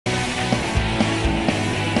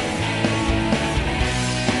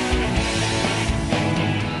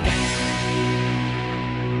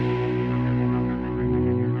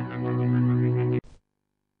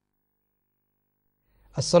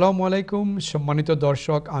আসসালামু আলাইকুম সম্মানিত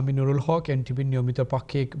দর্শক, আমি নুরুল হক, এনটিভির নিয়মিত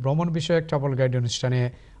পাক্ষিক ভ্রমণ বিষয়ক ট্রাভেল গাইড অনুষ্ঠানে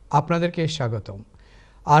আপনাদেরকে স্বাগতম।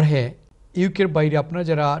 আর হ্যাঁ, ইউকের বাইরে আপনারা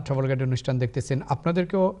যারা ট্রাভেল গাইড অনুষ্ঠান দেখতেছেন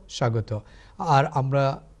আপনাদেরকেও স্বাগত। আর আমরা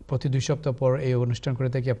প্রতি 2 সপ্তাহ পর এই অনুষ্ঠান করে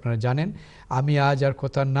থাকি, আপনারা জানেন। আমি আজ আর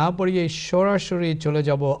কথা না বাড়িয়ে সরাসরি চলে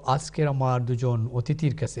যাব আজকের আমার দুজন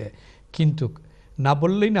অতিথির কাছে। কিন্তু না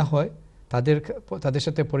বললেই না হয়, তাদের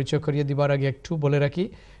সাথে পরিচয় করিয়ে দিবার আগে একটু বলে রাখি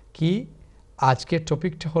কি আজকের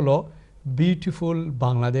টপিকটা হলো বিউটিফুল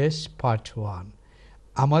বাংলাদেশ পার্ট 1।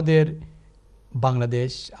 আমাদের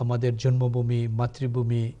বাংলাদেশ, আমাদের জন্মভূমি,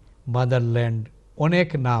 মাতৃভূমি, মাদারল্যান্ড, অনেক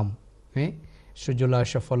নাম, হ্যাঁ, সুজলা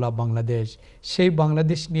সফলা বাংলাদেশ। সেই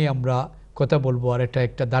বাংলাদেশ নিয়ে আমরা কথা বলবো, আর এটা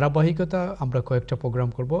একটা ধারাবাহিকতা, আমরা কয়েকটা প্রোগ্রাম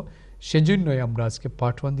করব, সেজন্যই আমরা আজকে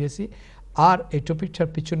পার্ট 1 দিয়েছি। আর এই টপিকটার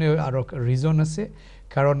পিছনে আরও রিজন আছে,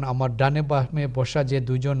 কারণ আমার ডানে বামে বসা যে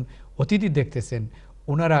দুজন অতিথি দেখতেছেন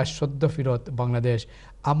ওনারা সদ্য ফিরত বাংলাদেশ।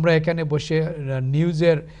 আমরা এখানে বসে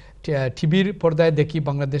নিউজের টিভির পর্দায় দেখি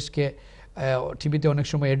বাংলাদেশকে, টিভিতে অনেক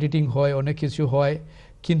সময় এডিটিং হয়, অনেক কিছু হয়,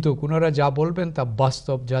 কিন্তু ওনারা যা বলবেন তা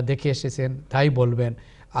বাস্তব, যা দেখে এসেছেন তাই বলবেন।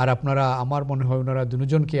 আর আপনারা, আমার মনে হয় ওনারা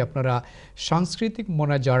দুজনকে, আপনারা সাংস্কৃতিক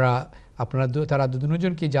মনা যারা আপনারা তারা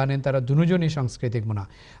দুজনকে জানেন, তারা দুজনই সাংস্কৃতিক মনা।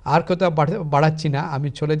 আর কথা বাড়াচ্ছি না, আমি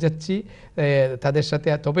চলে যাচ্ছি তাদের সাথে।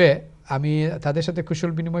 তবে আমি তাদের সাথে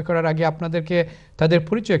কুশল বিনিময় করার আগে আপনাদেরকে তাদের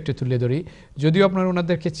পরিচয় একটু তুলে ধরি। যদিও আপনারা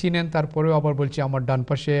ওনাদেরকে চিনেন, তারপরেও আবার বলছি, আমার ডান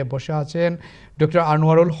পাশে বসে আছেন ডক্টর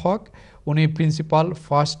আনোয়ারুল হক। উনি principal,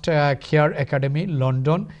 first care academy,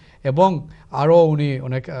 London, এবং আরও উনি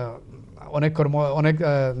অনেক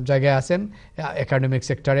জায়গায় আছেন একাডেমিক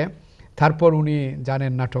সেক্টরে। তারপর উনি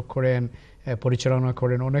জানেন, নাটক করেন, পরিচালনা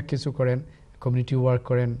করেন, অনেক কিছু করেন, কমিউনিটি ওয়ার্ক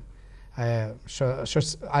করেন,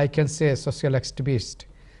 I can say social activist.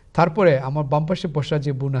 তারপরে আমার বাম পাশে বসা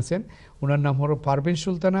যে বোন আছেন, ওনার নাম হলো পারভিন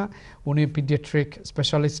সুলতানা। উনি পিডিয়াট্রিক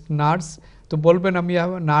স্পেশালিস্ট নার্স। তো বলবেন আমি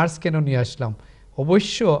নার্স কেন নিয়ে আসলাম?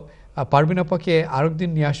 অবশ্য পারভিন আপাকে আরেকদিন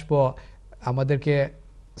নিয়ে আসবো। আমাদেরকে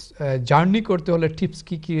জার্নি করতে হলে টিপস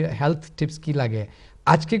কী কী, হেলথ টিপস কী লাগে।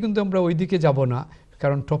 আজকে কিন্তু আমরা ওই দিকে যাব না,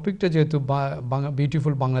 কারণ টপিকটা যেহেতু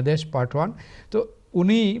বিউটিফুল বাংলাদেশ পার্ট 1। তো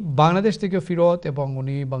উনি বাংলাদেশ থেকে ফিরত, এবং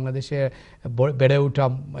উনি বাংলাদেশে বেড়ে ওঠা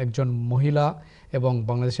একজন মহিলা, এবং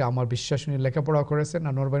বাংলাদেশে আমার বিশ্বাস উনি লেখাপড়া করেছেন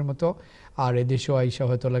আনোয়ার ভাইয়ের মতো, আর এদেশেও আইসা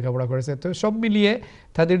হয়তো লেখাপড়া করেছে। তো সব মিলিয়ে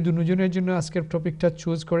তাদের দুজনের জন্য আজকের টপিকটা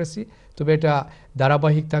চুজ করেছি। তবে এটা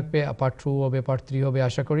ধারাবাহিক থাকবে, পার্ট 2 হবে, পার্ট 3 হবে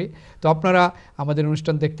আশা করি। তো আপনারা আমাদের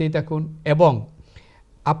অনুষ্ঠান দেখতেই থাকুন, এবং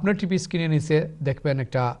আপনার টিভি স্ক্রিনে নিচে দেখবেন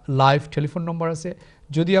একটা লাইভ টেলিফোন নম্বর আছে।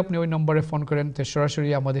 যদি আপনি ওই নম্বরে ফোন করেন তো সরাসরি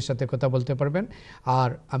আমাদের সাথে কথা বলতে পারবেন। আর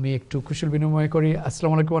আমি একটু কুশল বিনিময় করি।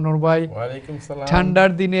 আসসালামু আলাইকুম আনোয়ার ভাই। ওয়ালাইকুম সালাম। ঠান্ডার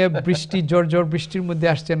দিনে বৃষ্টি, জোর বৃষ্টির মধ্যে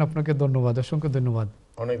আসছেন, আপনাকে ধন্যবাদ, অসংখ্য ধন্যবাদ।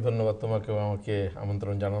 অনেক ধন্যবাদ তোমাকেও আমাকে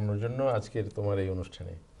আমন্ত্রণ জানানোর জন্য আজকের তোমার এই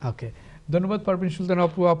অনুষ্ঠানে। ওকে, ধন্যবাদ পারভিন সুলতান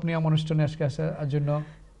আপু, আপনি আমার অনুষ্ঠানে আজকে আসার জন্য।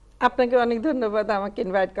 আপনাকে অনেক ধন্যবাদ আমাকে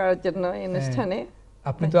ইনভাইট করার জন্য এই অনুষ্ঠানে।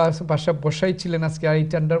 আপনি তো বাসা বসাই ছিলেন আজকে, আর এই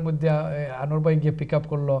ঠান্ডার মধ্যে আনোয়ার ভাই গিয়ে পিক আপ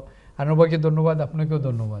করলো। আনোয়ার ভাইকে ধন্যবাদ, আপনাকেও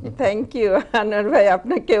ধন্যবাদ। থ্যাংক ইউ আনোয়ার ভাই,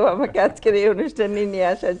 আপনাকেও আমাকে আজকের এই অনুষ্ঠানে নিয়ে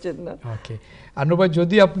আসার জন্য। ওকে আনোয়ার ভাই,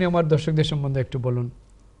 যদি আপনি আমার দর্শকদের সম্বন্ধে একটু বলুন।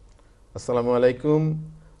 আসসালামু আলাইকুম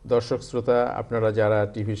দর্শক শ্রোতা, আপনারা যারা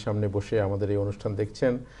টিভির সামনে বসে আমাদের এই অনুষ্ঠান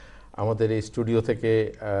দেখছেন, আমাদের এই স্টুডিও থেকে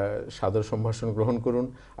সাদর সম্ভাষণ গ্রহণ করুন।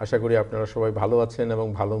 আশা করি আপনারা সবাই ভালো আছেন এবং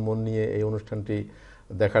ভালো মন নিয়ে এই অনুষ্ঠানটি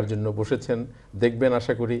দেখার জন্য বসেছেন, দেখবেন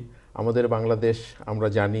আশা করি। আমাদের বাংলাদেশ আমরা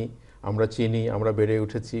জানি, আমরা চিনি, আমরা বেড়ে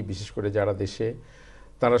উঠেছি, বিশেষ করে যারা দেশে,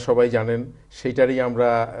 তারা সবাই জানেন। সেইটারই আমরা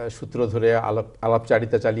সূত্র ধরে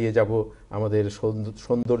আলাপচারিতা চালিয়ে যাব। আমাদের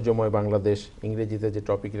সৌন্দর্যময় বাংলাদেশ, ইংরেজিতে যে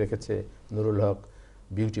টপিক রেখেছে নুরুল হক,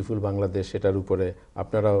 বিউটিফুল বাংলাদেশ, সেটার উপরে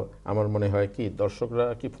আপনারাও, আমার মনে হয় কি দর্শকরা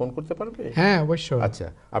কি ফোন করতে পারবে? হ্যাঁ অবশ্যই। আচ্ছা,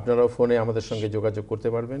 আপনারাও ফোনে আমাদের সঙ্গে যোগাযোগ করতে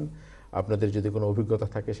পারবেন। আপনাদের যদি কোনো অভিজ্ঞতা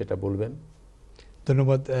থাকে সেটা বলবেন।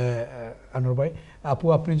 ধন্যবাদ আনোয়ার ভাই। আপু,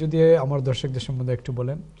 আপনি যদি আমার দর্শকদের সম্বন্ধে একটু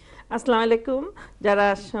বলেন। আসসালামু আলাইকুম। যারা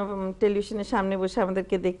টেলিভিশনের সামনে বসে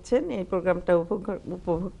আমাদেরকে দেখছেন, এই প্রোগ্রামটা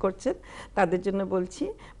উপভোগ করছেন, তাদের জন্য বলছি,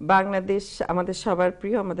 বাংলাদেশ আমাদের সবার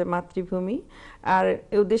প্রিয়, আমাদের মাতৃভূমি। আর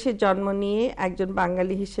এই দেশে জন্ম নিয়ে একজন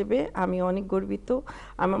বাঙালি হিসেবে আমি অনেক গর্বিত।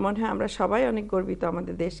 আমার মনে হয় আমরা সবাই অনেক গর্বিত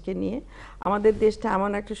আমাদের দেশকে নিয়ে। আমাদের দেশটা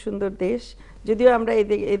এমন একটা সুন্দর দেশ, যদিও আমরা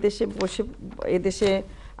এদেশে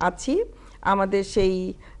আছি, আমাদের সেই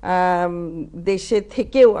দেশে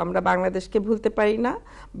থেকেও আমরা বাংলাদেশকে ভুলতে পারি না।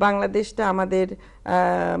 বাংলাদেশটা আমাদের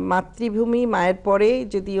মাতৃভূমি, মায়ের পরে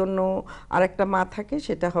যদি অন্য আরেকটা মা থাকে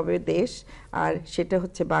সেটা হবে দেশ, আর সেটা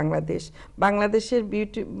হচ্ছে বাংলাদেশ। বাংলাদেশের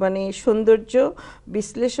মানে সৌন্দর্য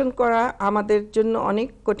বিশ্লেষণ করা আমাদের জন্য অনেক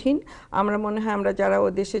কঠিন। আমরা মনে হয় আমরা যারা ও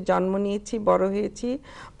দেশে জন্ম নিয়েছি, বড় হয়েছি,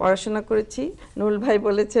 পড়াশোনা করেছি, নুরুল ভাই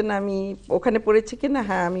বলেছেন আমি ওখানে পড়েছি কিনা,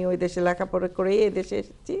 হ্যাঁ আমি ওই দেশে লেখাপড়া করেই এই দেশে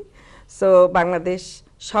এসেছি। সো বাংলাদেশ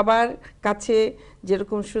সবার কাছে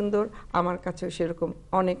যেরকম সুন্দর, আমার কাছেও সেরকম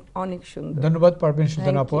অনেক অনেক সুন্দর। ধন্যবাদ পারবেন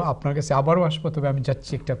সুজন আপু, আপনার কাছে আবারও আসবো, তবে আমি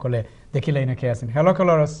যাচ্ছি একটা কলে, দেখি লাইনে কে আছেন। হ্যালো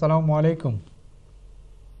কলার, আসসালামু আলাইকুম।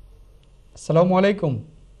 আসসালামু আলাইকুম।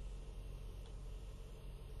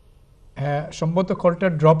 হ্যাঁ, সম্ভবত কলটা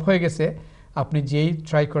ড্রপ হয়ে গেছে। আপনি যেই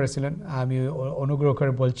ট্রাই করেছিলেন, আমি অনুগ্রহ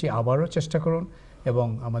করে বলছি আবারও চেষ্টা করুন এবং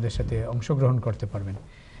আমাদের সাথে অংশগ্রহণ করতে পারবেন।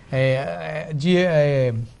 জি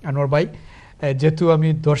আনোয়ার ভাই, যেহেতু আমি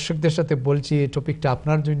দর্শকদের সাথে বলছি টপিকটা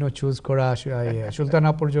আপনার জন্য চুজ করা, সুলতান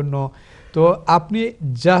আপুর জন্য, তো আপনি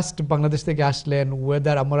জাস্ট বাংলাদেশ থেকে আসলেন,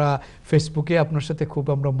 ওয়েদার আমরা ফেসবুকে আপনার সাথে খুব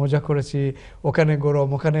আমরা মজা করেছি, ওখানে গরম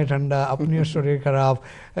ওখানে ঠান্ডা, আপনিও শরীর খারাপ,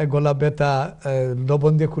 গলা ব্যথা,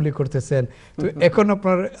 লবণ দিয়ে কুলি করতেছেন, তো এখন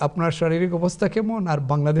আপনার শারীরিক অবস্থা কেমন, আর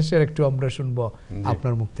বাংলাদেশের একটু আমরা শুনবো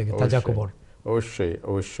আপনার মুখ থেকে তাজা খবর। অবশ্যই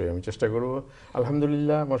অবশ্যই আমি চেষ্টা করব।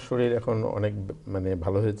 আলহামদুলিল্লাহ আমার শরীর এখন অনেক মানে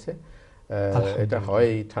ভালো হয়েছে। এটা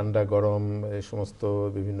হয় ঠান্ডা গরম এই সমস্ত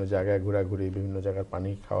বিভিন্ন জায়গায় ঘোরাঘুরি, বিভিন্ন জায়গার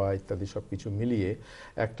পানি খাওয়া ইত্যাদি সবকিছু মিলিয়ে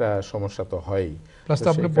একটা সমস্যা তো হয়ই। প্লাস তো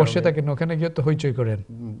আপনি বসে থাকেন, ওখানে গিয়ে তো হইচই করেন।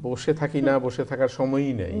 বসে থাকি না, বসে থাকার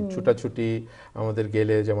সময়ই নেই। ছুটাছুটি আমাদের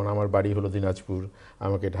গেলে, যেমন আমার বাড়ি হলো দিনাজপুর,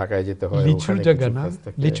 আমাকে ঢাকায় যেতে হয়। লিচুর জায়গা না,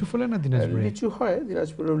 লিচু ফলে না দিনাজপুরে? লিচু হয়,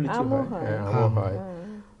 দিনাজপুরেও লিচু হয়, হ্যাঁ আমও হয়।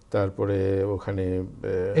 তারপরে ওখানে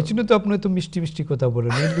এজন্য তো আপনি তো মিষ্টি মিষ্টি কথা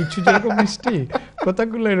বলেন, লিচু যেরকম মিষ্টি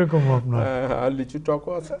কথাগুলো এরকম আপনার, আর লিচু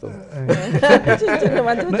টকও আছে তো।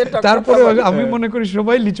 তারপরে আমি মনে করি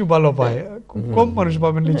সবাই লিচু ভালো পায়, কম মানুষ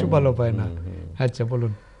পাবেন লিচু ভালো পায় না। আচ্ছা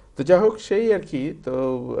বলুন। তো যাই হোক, সেই আর কি। তো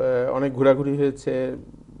অনেক ঘোরাঘুরি হয়েছে,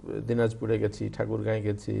 দিনাজপুরে গেছি, ঠাকুরগাঁয়ে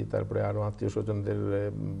গেছি, তারপরে আরও আত্মীয় স্বজনদের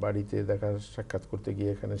বাড়িতে দেখা সাক্ষাৎ করতে গিয়ে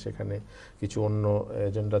এখানে সেখানে কিছু অন্য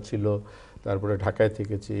এজেন্ডা ছিল। তারপরে ঢাকায়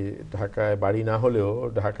থেকেছি, ঢাকায় বাড়ি না হলেও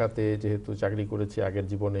ঢাকাতে যেহেতু চাকরি করেছি আগের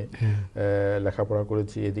জীবনে, লেখাপড়া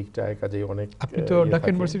করেছি এদিকটায়, কাজেই অনেক। আপনি তো ঢাকা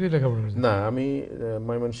ইউনিভার্সিটি লেখাপড়া করেছেন? না, আমি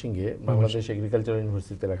ময়মনসিংহে বাংলাদেশ এগ্রিকালচার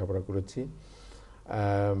ইউনিভার্সিটিতে লেখাপড়া করেছি।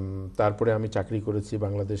 তারপরে আমি চাকরি করেছি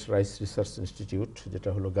বাংলাদেশ রাইস রিসার্চ ইনস্টিটিউট, যেটা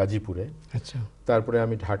হলো গাজীপুরে। আচ্ছা। তারপরে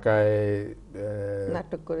আমি ঢাকায়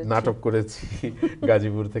নাটক করেছি।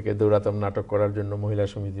 গাজীপুর থেকে দৌড়াতাম নাটক করার জন্য মহিলা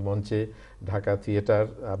সমিতি মঞ্চে, ঢাকা থিয়েটার,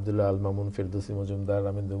 আব্দুল্লাহ আল মামুন, ফেরদৌসী মজুমদার,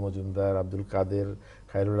 রামেন্দু মজুমদার, আব্দুল কাদের,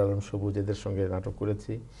 খায়রুল আলম সবুজ, এদের সঙ্গে নাটক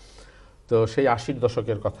করেছি। তো সেই 80-র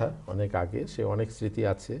দশকের কথা, অনেক আগে, সে অনেক স্মৃতি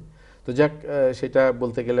আছে। তো যাক, সেটা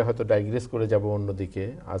বলতে গেলে হয়তো ডাইগ্রেস করে যাব অন্যদিকে।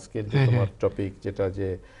 আজকের যে তোমার টপিক, যেটা যে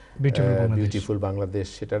বিউটিফুল বাংলাদেশ,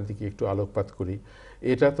 সেটার দিকে একটু আলোকপাত করি।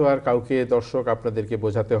 এটা তো আর কাউকে, দর্শক আপনাদেরকে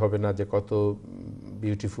বোঝাতে হবে না যে কত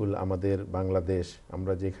বিউটিফুল আমাদের বাংলাদেশ।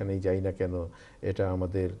 আমরা যেখানেই যাই না কেন, এটা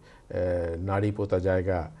আমাদের নারী পোতা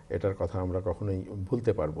জায়গা, এটার কথা আমরা কখনোই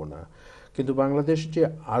ভুলতে পারবো না। কিন্তু বাংলাদেশ যে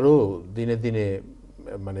আরও দিনে দিনে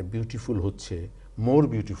মানে বিউটিফুল হচ্ছে, মোর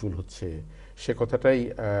বিউটিফুল হচ্ছে, সে কথাটাই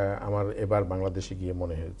আমার এবার বাংলাদেশে গিয়ে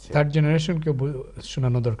মনে হয়েছে। তার জেনারেশনকে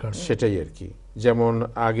শোনানো দরকার। সেটাই আর কি। যেমন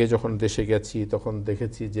আগে যখন দেশে গেছি তখন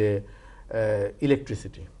দেখেছি যে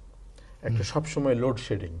ইলেকট্রিসিটি একটা সবসময়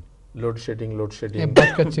লোডশেডিং।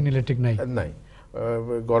 ইলেকট্রিক নাই।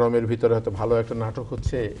 গরমের ভিতরে হয়তো ভালো একটা নাটক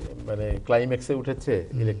হচ্ছে, মানে ক্লাইম্যাক্সে উঠেছে,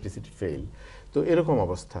 ইলেকট্রিসিটি ফেল, তো এরকম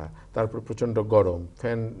অবস্থা। তারপর প্রচণ্ড গরম,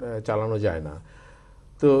 ফ্যান চালানো যায় না।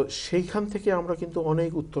 তো সেইখান থেকে আমরা কিন্তু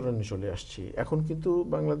অনেক উত্তরণে চলে আসছি। এখন কিন্তু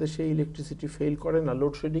বাংলাদেশে ইলেকট্রিসিটি ফেল করে না,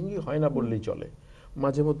 লোডশেডিংই হয় না বললেই চলে।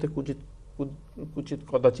 মাঝে মধ্যে কুচিত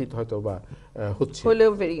কদাচিৎ হয়তো বা হচ্ছে,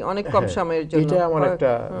 হলেও অনেক কম সময়ের জন্য। এটা আমার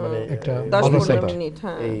একটা মানে 10-15 মিনিট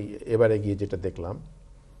এই এবারে গিয়ে যেটা দেখলাম।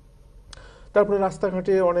 তারপরে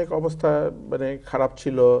রাস্তাঘাটে অনেক অবস্থা মানে খারাপ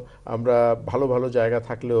ছিল। আমরা ভালো ভালো জায়গা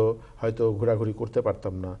থাকলেও হয়তো ঘোরাঘুরি করতে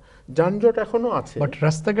পারতাম না। যানজট এখনো আছে, বাট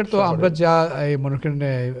রাস্তাঘাট তো আমরা যা মনে করেন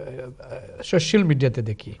সোশ্যাল মিডিয়াতে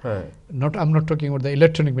দেখি, I am not talking about the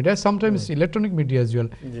electronic media, sometimes electronic media as well,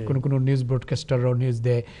 কোনো নিউজ ব্রডকাস্টাররাও নিউজ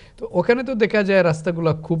দেয়, তো ওখানে তো দেখা যায়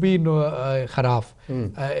রাস্তাগুলো খুবই খারাপ।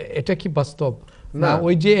 এটা কি বাস্তব না?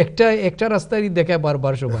 ওই যে একটা রাস্তায় দেখায়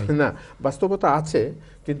বারবার সবাই? না, বাস্তবতা আছে,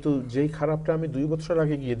 কিন্তু যেই খারাপটা আমি 2 বছর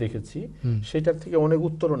আগে গিয়ে দেখেছি, সেটার থেকে অনেক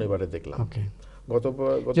উত্তরণ এবারে দেখলাম। গত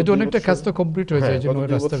অনেকটা কাজ তো কমপ্লিট হয়েছে।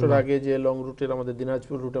 2 বছর আগে যে লং রুটের আমাদের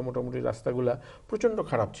দিনাজপুর রুটে মোটামুটি রাস্তাগুলা প্রচন্ড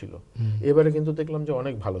খারাপ ছিল, এবারে কিন্তু দেখলাম যে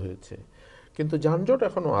অনেক ভালো হয়েছে। কিন্তু যানজট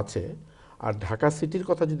এখনো আছে। আর ঢাকা সিটির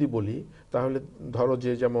কথা যদি বলি তাহলে ধরো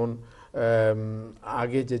যে যেমন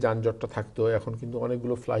আগে যে যানজটটা থাকতো এখন কিন্তু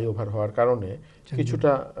অনেকগুলো ফ্লাইওভার হওয়ার কারণে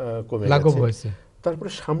কিছুটা কমে লাঘব গেছে। হয়েছে। তারপরে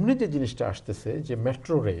সামনে যে জিনিসটা আসতেছে যে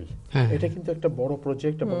মেট্রো রেল, হ্যাঁ, এটা কিন্তু একটা বড়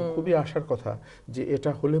প্রজেক্ট এবং খুবই আশার কথা যে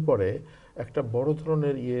এটা হলে পরে একটা বড়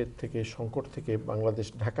ধরনের থেকে সংকট থেকে বাংলাদেশ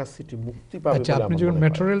ঢাকা সিটি মুক্তি পাবে আচ্ছা, বলে আপনি আমার যখন মনে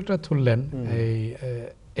মেট্রো হয়। রেলটা তুললেন, এই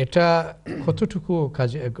এটা কতটুকু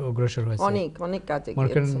কাজে অগ্রসর হয়েছে? অনেক অনেক কাজে মনে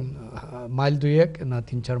করেন গিয়েছে। মাইল 2-1 না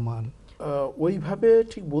 3-4 মাইল? ওইভাবে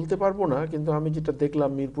ঠিক বলতে পারবো না, কিন্তু আমি যেটা দেখলাম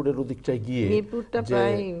মিরপুরের ওদিকটায় গিয়ে মিরপুরটা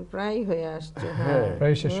প্রায় হয়ে আসছে। হ্যাঁ,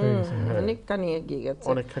 প্রায় শেষ হয়ে গেছে। অনেকখানি এগিয়ে গেছে।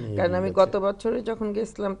 অনেকখানি কারণ এগিয়ে আমি গেছে। গত বছরে যখন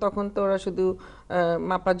গেছিলাম তখন তো ওরা শুধু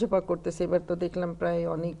মাপাজোপা করতেছে, এবার তো দেখলাম প্রায়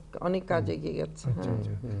অনেক অনেক কাজ এগিয়ে গেছে। আচ্ছা,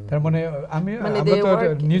 আচ্ছা। তার মানে আমরা they তো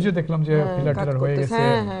work- নিউজে দেখলাম যে হ্যাঁ, পিলার কাজ টিলার হয়ে করতেছে,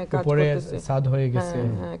 গেছে, হ্যাঁ, কাজ উপরে করতেছে। ছাদ হয়ে গেছে।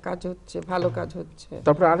 হ্যাঁ, কাজ হচ্ছে, ভালো কাজ হচ্ছে।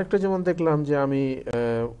 তারপরে আরেকটা যেমন দেখলাম যে আমি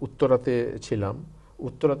উত্তরাতে ছিলাম,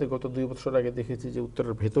 উত্তরাতে গত 2 বছর আগে দেখেছি যে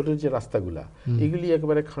উত্তরের ভেতরের যে রাস্তাগুলা এগুলি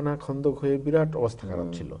একেবারে খানা খন্দক হয়ে বিরাট অবস্থা খারাপ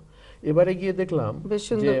ছিল। এবারে গিয়ে দেখলাম বেশ যে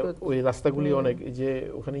সুন্দর করছে। ওই রাস্তাগুলি অনেক, যে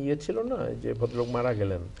ওখানে ছিল না যে ভদ্রলোক মারা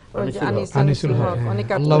গেলেন ওই যে আনিসুল হক, অনেক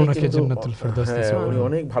কাজ আল্লাহ করেছে। ওনাকে জান্নাতুল ফেরদৌস হ্যাঁ, দিয়েছেন। উনি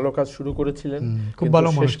অনেক ভালো কাজ শুরু করেছিলেন, খুব কিন্তু ভালো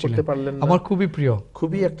শেষ মানুষ করতে ছিলেন, পারলেন না। আমার খুবই প্রিয়।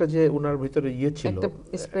 খুবই একটা যে ওনার ভিতরে ছিল, একটা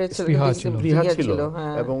স্পৃহা ছিল। স্পৃহা ছিল,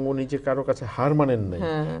 হ্যাঁ। এবং উনি যে কারো কাছে হার মানেন নাই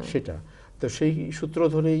হ্যাঁ। সেটা। তো সেই সূত্র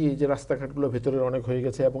ধরেই এই যে রাস্তাঘাটগুলো ভেতরের অনেক হয়ে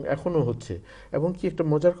গেছে এবং এখনো হচ্ছে। এবং কি একটা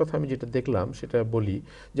মজার কথা আমি যেটা দেখলাম সেটা বলি,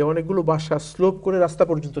 যে অনেকগুলো বাসা স্লোপ করে রাস্তা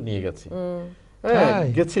পর্যন্ত নিয়ে গেছে। হ্যাঁ, তাই?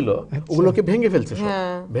 গেছিল, আচ্ছা। ওগুলোকে ভেঙে ফেলছে সব।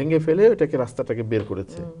 হ্যাঁ। ভেঙে ফেলে ওটাকে রাস্তাটাকে বের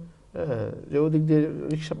করেছে। হ্যাঁ, যে ওদিক দিয়ে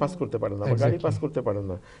রিক্সা পাস করতে পারে না বা গাড়ি Exactly. পাস করতে পারে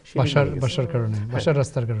না, সিঁড়ি বাসার ভেঙে গেছে। বাসার কারণে, বাসার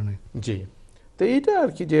রাস্তার কারণে। জি, তো এইটা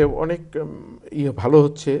আর কি যে অনেক ভালো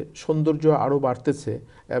হচ্ছে, সৌন্দর্য আরো বাড়তেছে।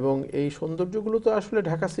 এবং এই সৌন্দর্যগুলো তো আসলে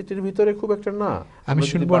ঢাকা সিটির ভিতরে খুব একটা না। আমি আমরা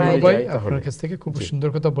যদি শুনবো বাইরে ভাই যাই তাহলে। আপনার কাছ থেকে, খুব জি। সুন্দর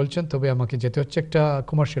কথা বলছেন, তবে আমাকে যেতে হচ্ছে একটা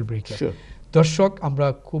কমার্শিয়াল ব্রেকে। Sure. দর্শক, আমরা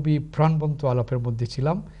খুবই প্রাণবন্ত আলাপের মধ্যে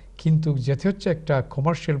ছিলাম, কিন্তু যেতে হচ্ছে একটা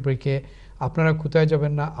কমার্শিয়াল ব্রেকে। আপনারা কোথায়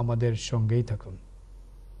যাবেন না, আমাদের সঙ্গেই থাকুন।